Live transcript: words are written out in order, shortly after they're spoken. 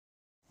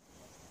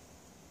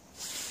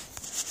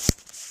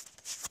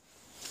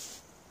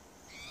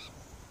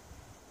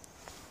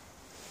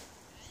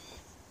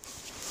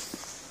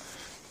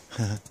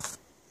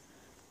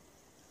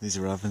These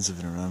robins have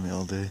been around me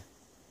all day.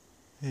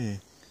 Hey,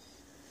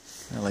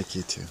 I like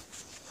you too.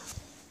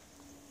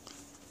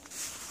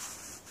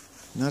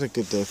 Not a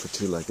good day for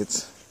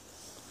two-leggeds.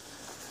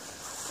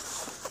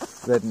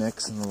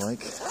 Rednecks and the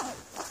like.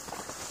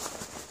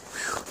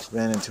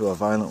 Ran into a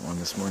violent one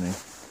this morning.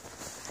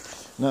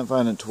 Not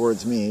violent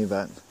towards me,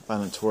 but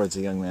violent towards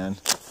a young man,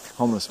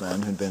 homeless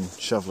man who'd been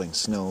shoveling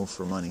snow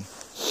for money.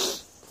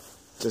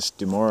 Just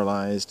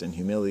demoralized and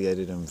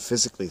humiliated him,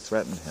 physically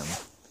threatened him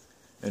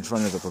in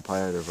front of the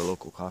proprietor of a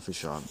local coffee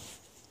shop.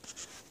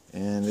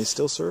 And they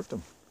still served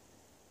him.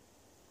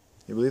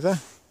 You believe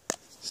that?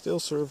 Still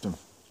served him.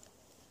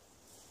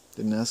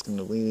 Didn't ask him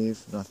to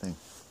leave, nothing.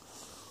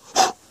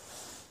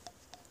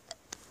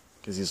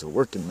 Because he's a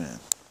working man.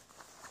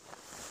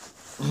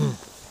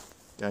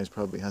 Guy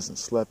probably hasn't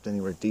slept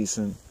anywhere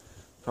decent.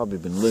 Probably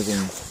been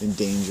living in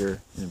danger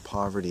and in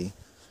poverty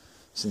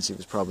since he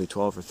was probably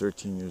 12 or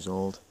 13 years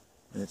old.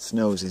 And it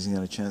snows, he's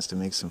got a chance to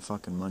make some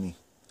fucking money.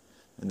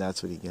 And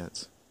that's what he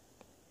gets.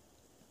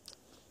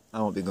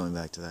 I won't be going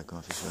back to that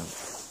coffee shop.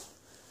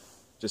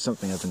 Just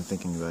something I've been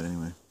thinking about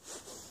anyway.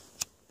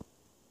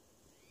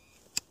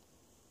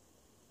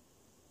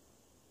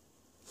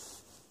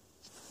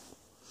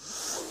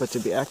 But to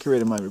be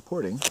accurate in my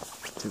reporting,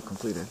 to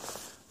complete it,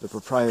 the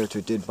proprietor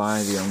did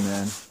buy the young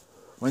man.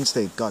 Once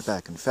they got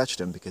back and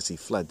fetched him because he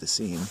fled the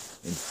scene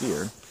in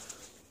fear,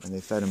 and they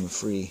fed him a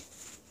free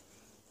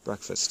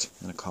breakfast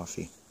and a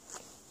coffee.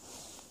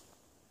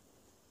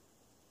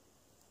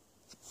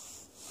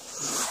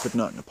 But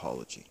not an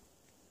apology.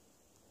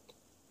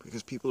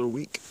 Because people are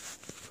weak.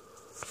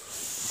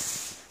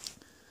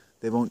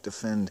 They won't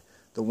defend.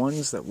 The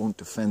ones that won't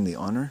defend the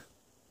honor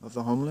of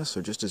the homeless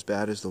are just as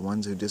bad as the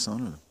ones who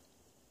dishonor them.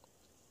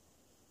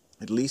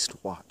 At least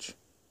watch.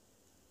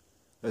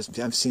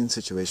 I've seen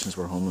situations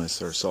where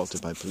homeless are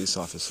assaulted by police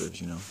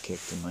officers,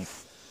 kicked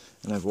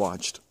and I've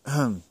watched.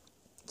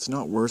 It's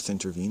not worth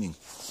intervening.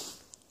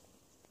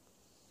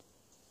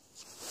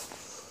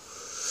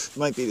 It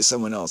might be to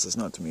someone else, it's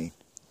not to me.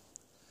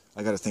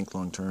 I gotta think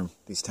long term.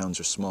 These towns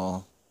are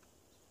small.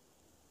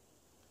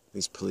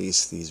 These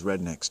police, these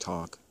rednecks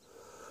talk.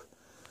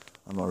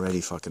 I'm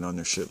already fucking on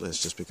their shit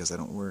list just because I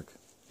don't work.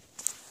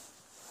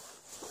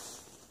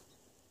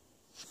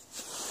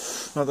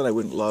 Not that I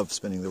wouldn't love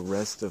spending the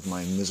rest of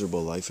my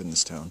miserable life in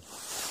this town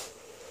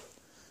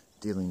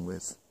dealing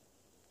with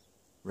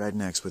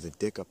rednecks with a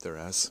dick up their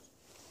ass.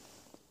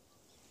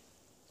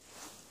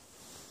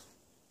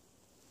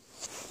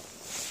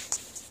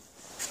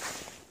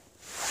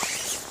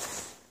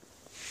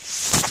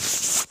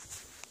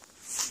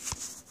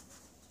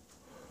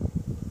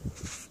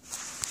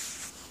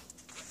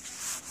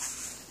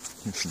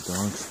 There's some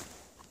dogs.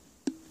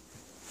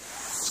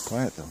 It's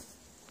quiet though.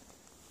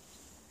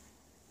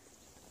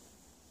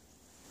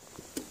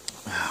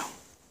 Wow.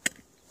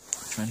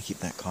 I'm trying to keep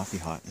that coffee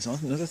hot. There's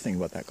another thing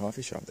about that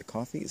coffee shop. The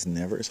coffee is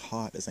never as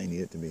hot as I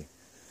need it to be.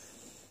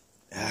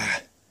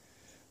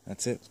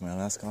 That's it. It's my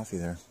last coffee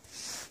there.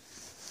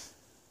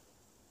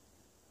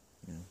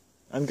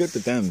 I'm good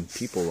with them,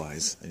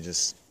 people-wise.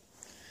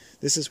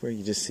 This is where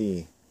you just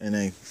see, and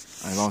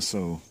I've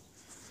also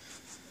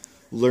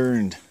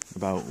learned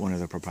about one of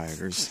the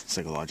proprietors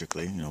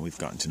psychologically. We've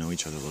gotten to know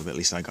each other a little bit. At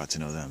least I got to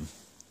know them.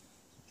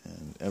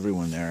 And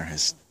everyone there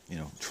has,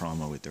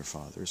 trauma with their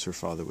fathers. Her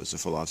father was a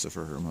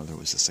philosopher. Her mother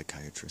was a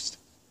psychiatrist.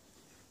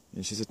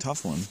 And she's a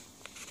tough one.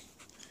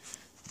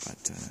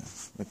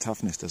 But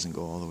toughness doesn't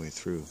go all the way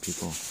through.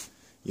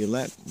 You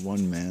let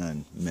one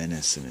man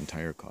menace an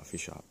entire coffee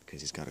shop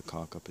because he's got a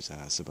cock up his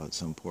ass about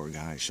some poor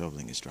guy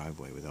shoveling his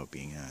driveway without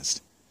being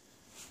asked.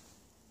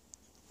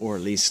 Or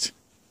at least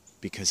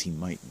because he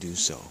might do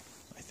so,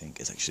 I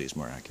think is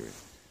more accurate.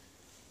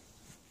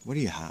 What do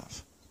you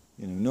have?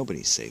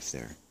 Nobody's safe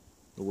there.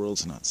 The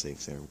world's not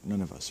safe there.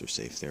 None of us are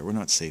safe there. We're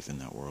not safe in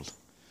that world.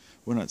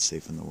 We're not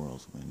safe in the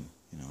world.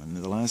 And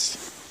the last,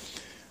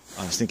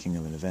 I was thinking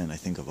of an event I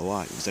think of a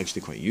lot. It was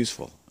actually quite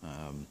useful.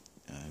 An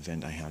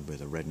event I had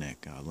with a redneck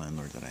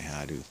landlord that I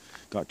had who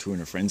got two of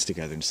her friends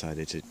together and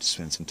decided to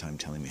spend some time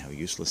telling me how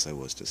useless I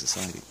was to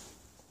society.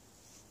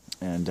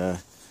 And I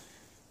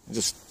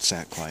just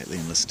sat quietly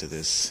and listened to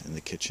this in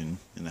the kitchen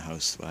in the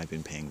house where I've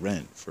been paying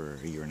rent for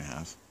a year and a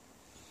half.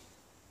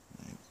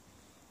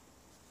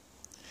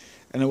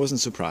 And I wasn't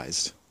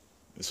surprised.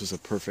 This was a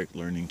perfect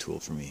learning tool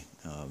for me.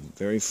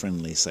 Very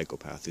friendly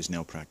psychopath who's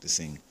now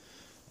practicing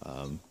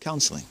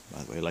counseling,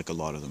 by the way, like a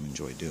lot of them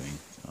enjoy doing.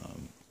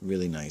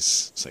 Really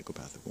nice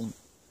psychopathic woman.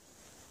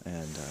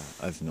 And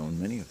I've known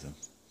many of them.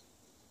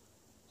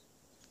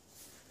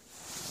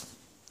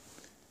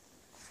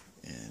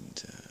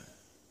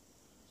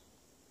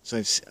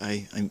 So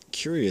I'm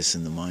curious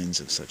in the minds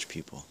of such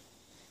people,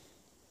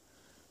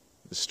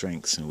 the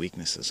strengths and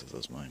weaknesses of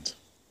those minds.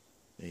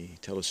 They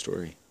tell a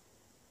story.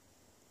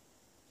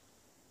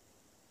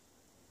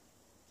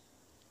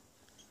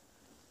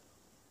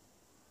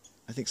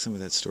 I think some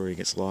of that story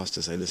gets lost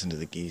as I listen to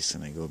the geese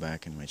and I go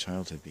back in my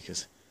childhood,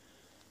 because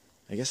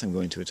I guess I'm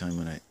going to a time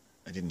when I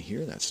didn't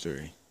hear that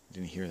story.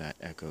 didn't hear that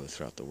echo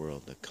throughout the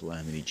world, the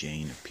Calamity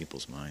Jane of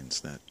people's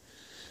minds that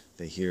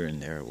they here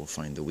and there will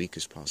find the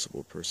weakest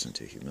possible person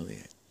to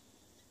humiliate,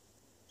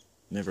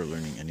 never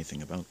learning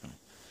anything about them.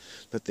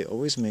 But they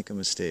always make a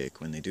mistake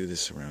when they do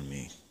this around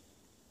me.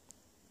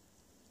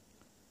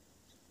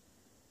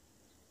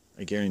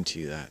 I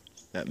guarantee you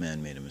that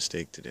man made a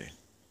mistake today.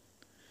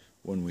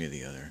 One way or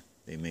the other,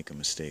 they make a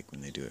mistake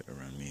when they do it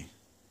around me.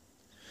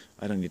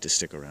 I don't need to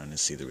stick around and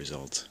see the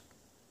results.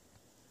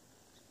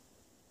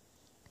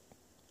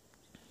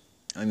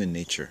 I'm in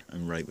nature.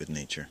 I'm right with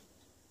nature.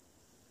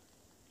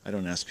 I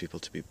don't ask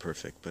people to be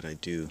perfect, but I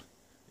do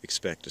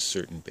expect a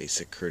certain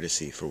basic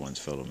courtesy for one's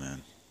fellow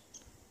man.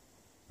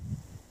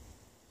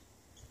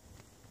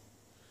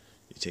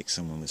 You take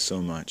someone with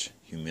so much,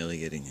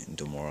 humiliating and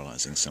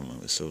demoralizing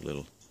someone with so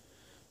little,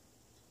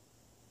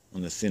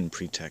 on the thin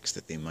pretext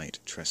that they might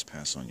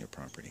trespass on your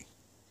property,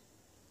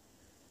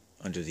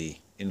 under the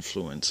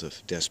influence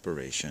of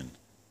desperation,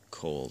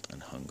 cold,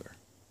 and hunger.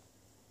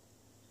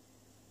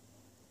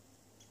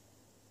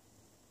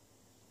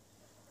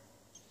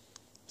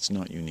 It's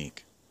not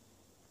unique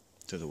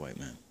to the white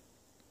man.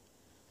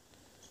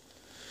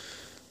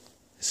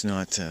 It's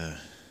not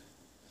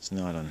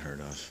unheard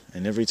of.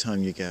 And every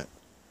time you get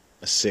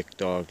a sick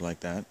dog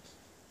like that,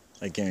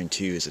 I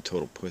guarantee you is a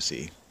total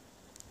pussy.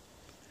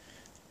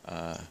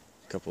 A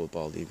couple of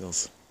bald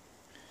eagles.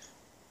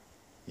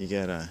 You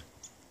get a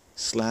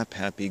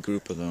slap-happy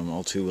group of them,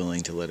 all too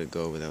willing to let it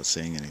go without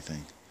saying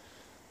anything.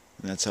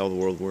 And that's how the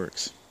world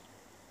works.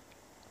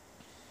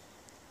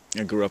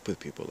 I grew up with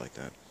people like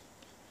that.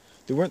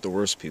 They weren't the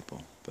worst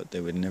people, but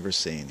they would never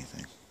say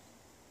anything.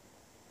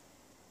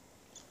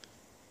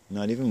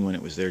 Not even when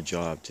it was their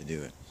job to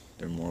do it,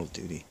 their moral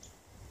duty.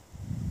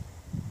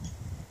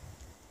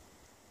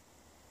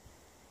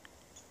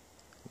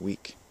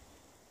 Weak.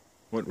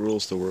 What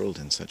rules the world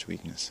in such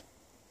weakness?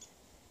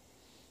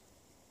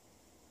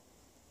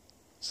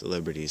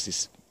 Celebrities,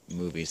 these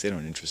movies, they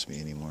don't interest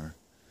me anymore.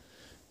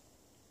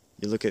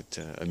 You look at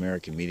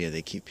American media,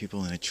 they keep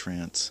people in a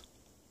trance.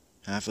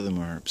 Half of them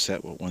are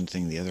upset with one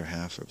thing, the other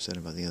half are upset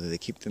about the other. They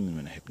keep them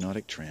in a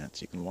hypnotic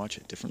trance. You can watch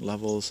it, different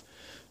levels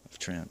of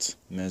trance,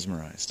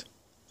 mesmerized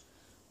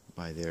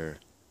by their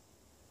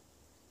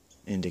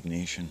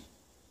indignation,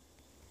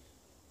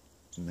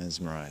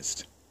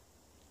 mesmerized.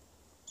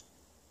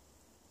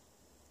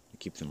 You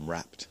keep them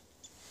wrapped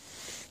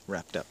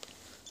up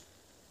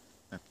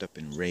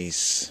in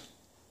race,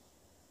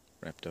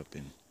 wrapped up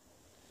in,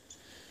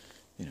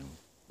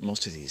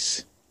 most of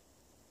these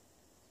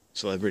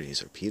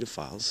celebrities are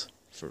pedophiles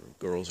for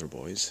girls or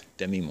boys.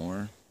 Demi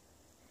Moore,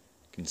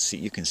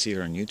 you can see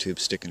her on YouTube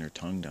sticking her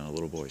tongue down a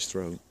little boy's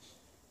throat.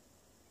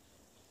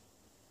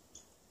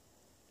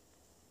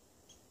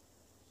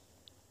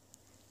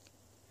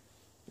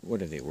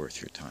 What are they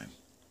worth your time?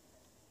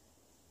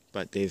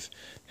 But they've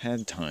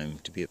had time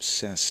to be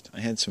obsessed. I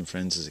had some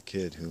friends as a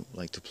kid who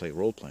liked to play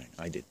role-playing.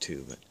 I did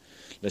too, but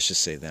let's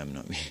just say them,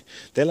 not me.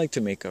 They like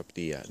to make up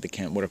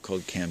what are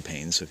called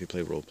campaigns. So if you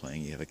play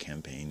role-playing, you have a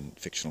campaign,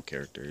 fictional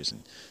characters,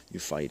 and you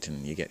fight,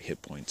 and you get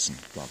hit points, and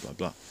blah, blah,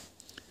 blah.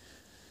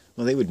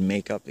 Well, they would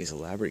make up these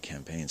elaborate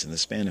campaigns. In the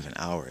span of an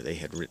hour, they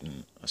had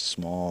written a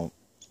small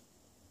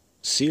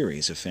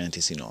series of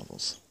fantasy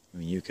novels.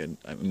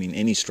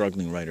 Any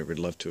struggling writer would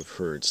love to have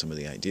heard some of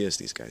the ideas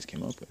these guys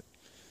came up with.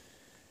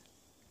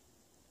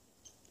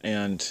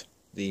 And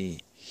the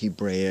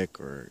Hebraic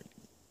or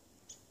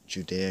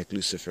Judaic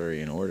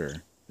Luciferian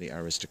order, the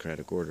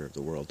aristocratic order of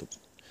the world,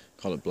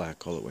 call it black,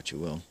 call it what you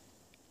will,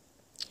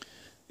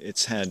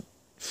 it's had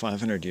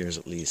 500 years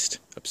at least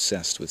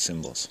obsessed with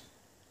symbols.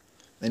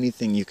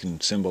 Anything you can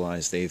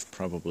symbolize, they've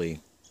probably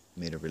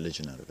made a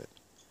religion out of it.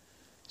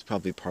 It's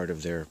probably part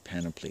of their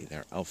panoply,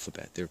 their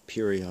alphabet, their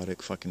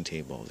periodic fucking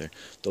table,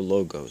 the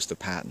logos, the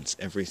patents,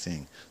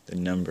 everything, the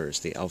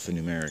numbers, the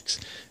alphanumerics,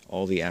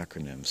 all the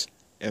acronyms.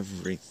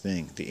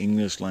 Everything, the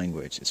English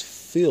language is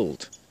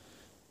filled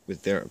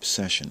with their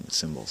obsession with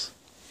symbols.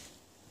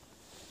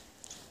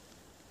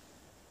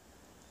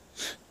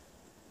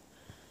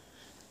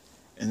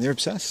 And they're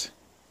obsessed.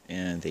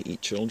 And they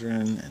eat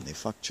children, and they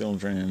fuck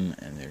children,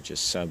 and they're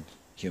just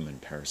subhuman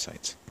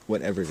parasites,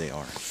 whatever they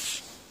are.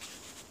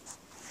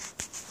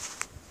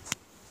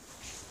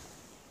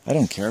 I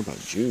don't care about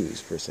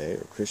Jews per se,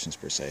 or Christians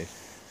per se,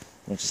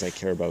 as much as I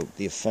care about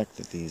the effect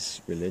that these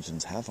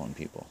religions have on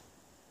people.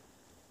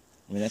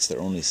 That's their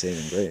only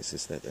saving grace,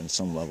 is that on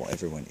some level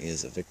everyone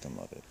is a victim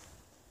of it.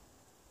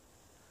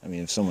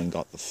 If someone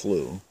got the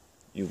flu,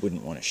 you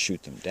wouldn't want to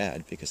shoot them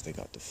dead because they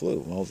got the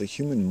flu. Well, the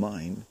human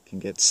mind can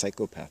get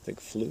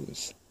psychopathic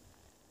flus.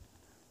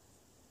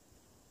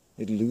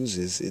 It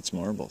loses its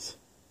marbles.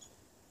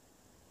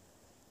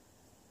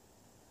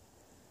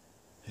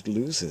 It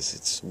loses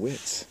its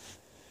wits.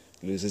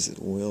 It loses its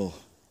will.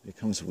 It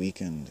becomes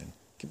weakened and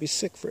can be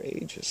sick for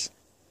ages,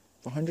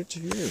 for hundreds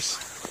of years.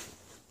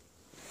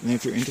 And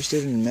if you're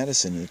interested in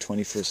medicine in the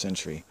 21st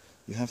century,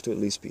 you have to at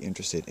least be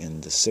interested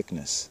in the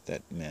sickness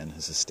that man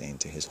has sustained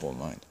to his whole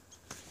mind.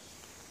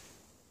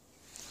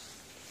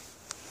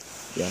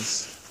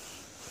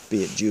 Yes,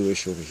 be it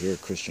Jewish over here,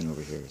 Christian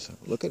over here. So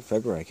look at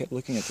February. I kept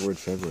looking at the word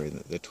February,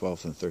 the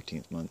 12th and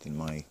 13th month in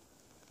my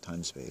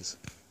time space.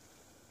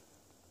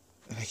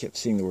 And I kept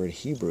seeing the word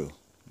Hebrew.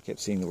 I kept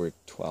seeing the word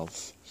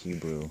 12th,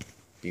 Hebrew,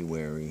 be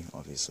wary,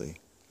 obviously.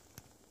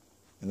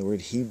 And the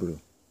word Hebrew.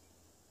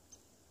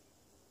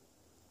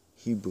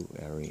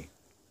 Hebrew-ary.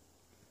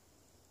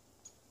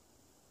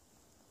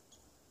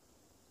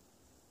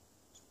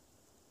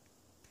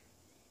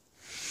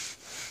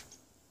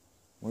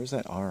 Where's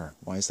that R?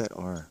 Why is that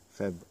R?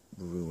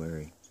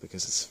 February.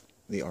 Because it's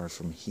the R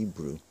from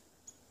Hebrew.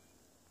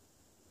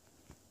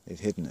 They've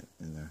hidden it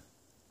in there.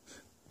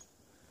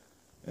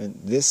 And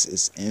this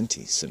is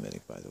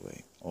anti-Semitic, by the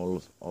way.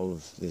 All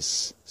of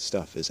this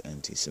stuff is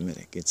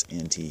anti-Semitic. It's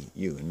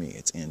anti-you and me.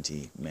 It's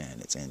anti-man.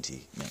 It's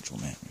anti-natural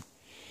man.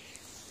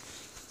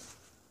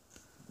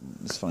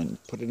 It's fine.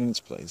 Put it in its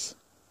place.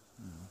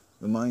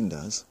 The mind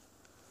does.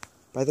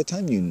 By the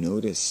time you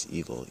notice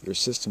evil, your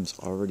system's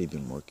already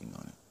been working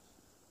on it.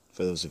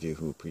 For those of you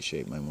who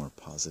appreciate my more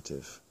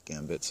positive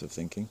gambits of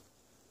thinking,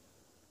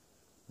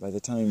 by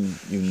the time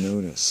you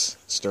notice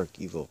stark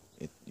evil,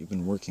 you've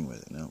been working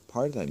with it. Now,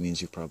 part of that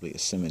means you've probably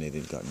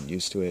assimilated, gotten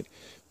used to it.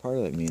 Part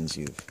of that means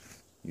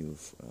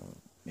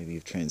maybe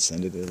you've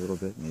transcended it a little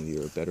bit. Maybe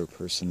you're a better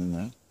person than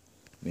that.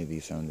 Maybe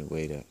you found a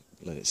way to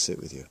let it sit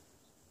with you.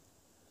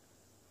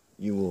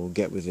 You will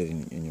get with it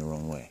in your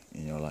own way,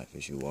 in your life.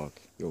 As you walk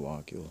your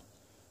walk,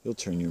 you'll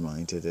turn your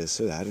mind to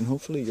this or that, and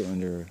hopefully you're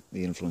under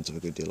the influence of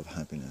a good deal of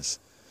happiness.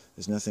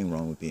 There's nothing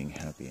wrong with being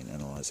happy and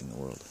analyzing the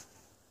world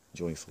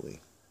joyfully.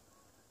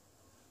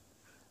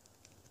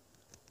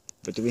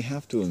 But do we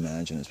have to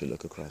imagine as we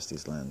look across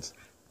these lands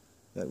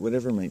that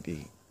whatever might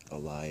be a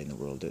lie in the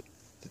world,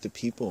 that the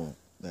people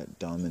that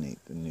dominate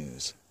the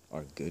news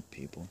are good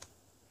people?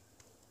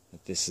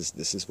 That this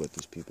is what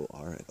these people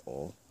are at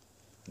all?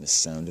 And the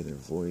sound of their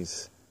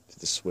voice, to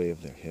the sway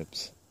of their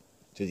hips,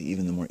 to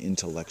even the more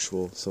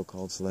intellectual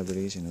so-called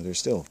celebrities, they're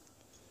still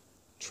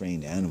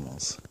trained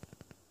animals.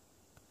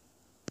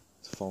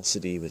 It's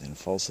falsity within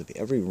falsity.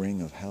 Every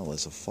ring of hell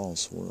is a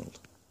false world.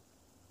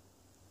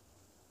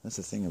 That's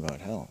the thing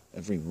about hell.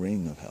 Every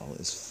ring of hell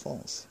is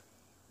false.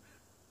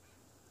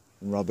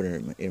 When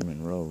Robert A.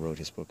 Monroe wrote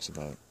his books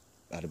about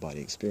out-of-body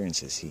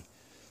experiences, he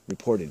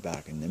reported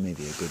back, and there may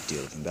be a good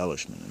deal of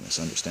embellishment in this,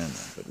 understand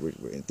that, but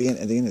we're at the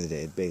end of the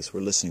day, at base,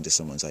 we're listening to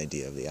someone's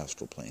idea of the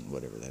astral plane,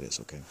 whatever that is,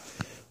 okay?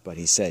 But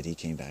he said he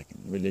came back,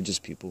 and religious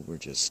people were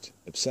just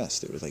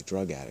obsessed. It was like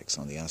drug addicts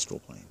on the astral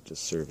plane,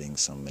 just serving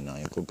some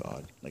maniacal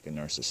god, like a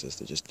narcissist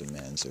that just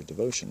demands their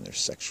devotion, their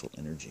sexual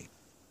energy.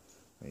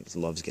 Right? It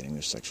loves getting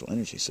their sexual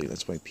energy. So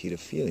that's why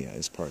pedophilia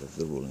is part of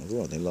the ruling of the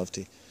world.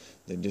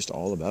 They're just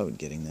all about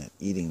getting that,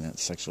 eating that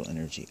sexual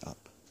energy up,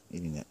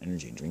 eating that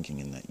energy, drinking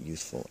in that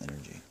youthful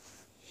energy.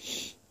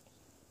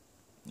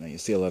 Now you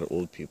see a lot of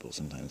old people,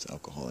 sometimes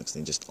alcoholics,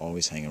 they just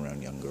always hang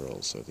around young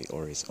girls, or they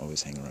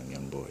always hang around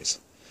young boys.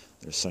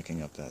 They're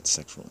sucking up that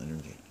sexual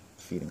energy,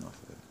 feeding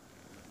off of it.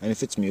 And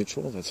if it's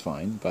mutual, that's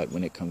fine, but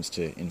when it comes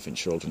to infant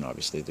children,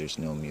 obviously there's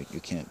you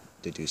can't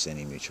deduce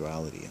any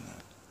mutuality in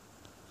that.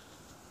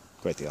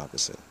 Quite the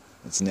opposite.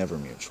 It's never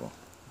mutual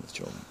with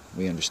children.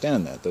 We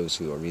understand that, those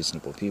who are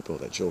reasonable people,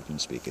 that children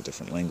speak a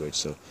different language,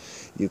 so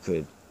you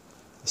could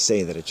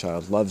say that a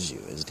child loves you,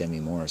 as Demi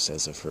Moore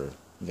says of her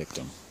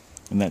victim.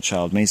 And that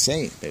child may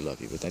say they love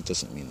you, but that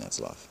doesn't mean that's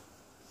love.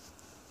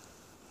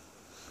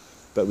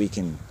 But we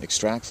can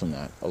extract from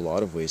that a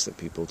lot of ways that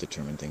people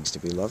determine things to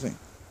be loving.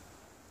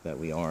 That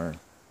we are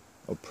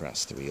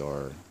oppressed, that we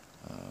are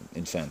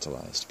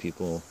infantilized.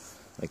 People,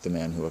 like the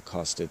man who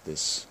accosted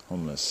this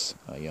homeless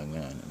young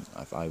man, and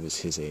if I was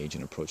his age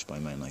and approached by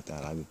a man like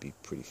that, I would be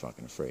pretty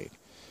fucking afraid.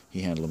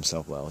 He handled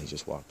himself well, he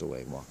just walked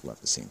away,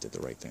 left the scene, did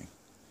the right thing.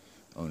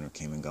 Owner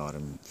came and got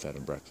him, fed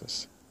him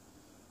breakfast.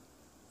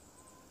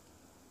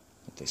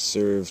 But they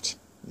served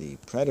the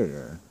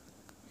predator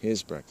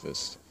his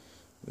breakfast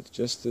with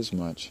just as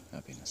much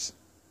happiness.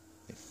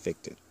 They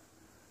faked it.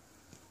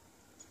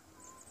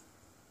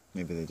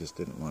 Maybe they just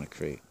didn't want to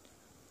create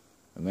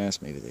a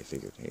mess. Maybe they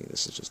figured, hey,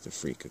 this is just a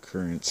freak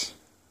occurrence.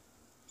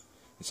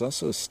 It's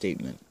also a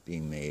statement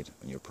being made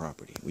on your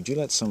property. Would you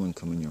let someone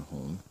come in your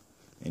home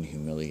and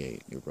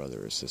humiliate your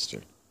brother or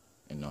sister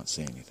and not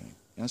say anything?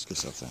 Ask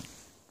yourself that.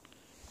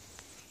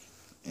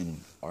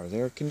 And are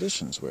there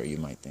conditions where you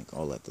might think,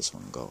 I'll let this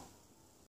one go?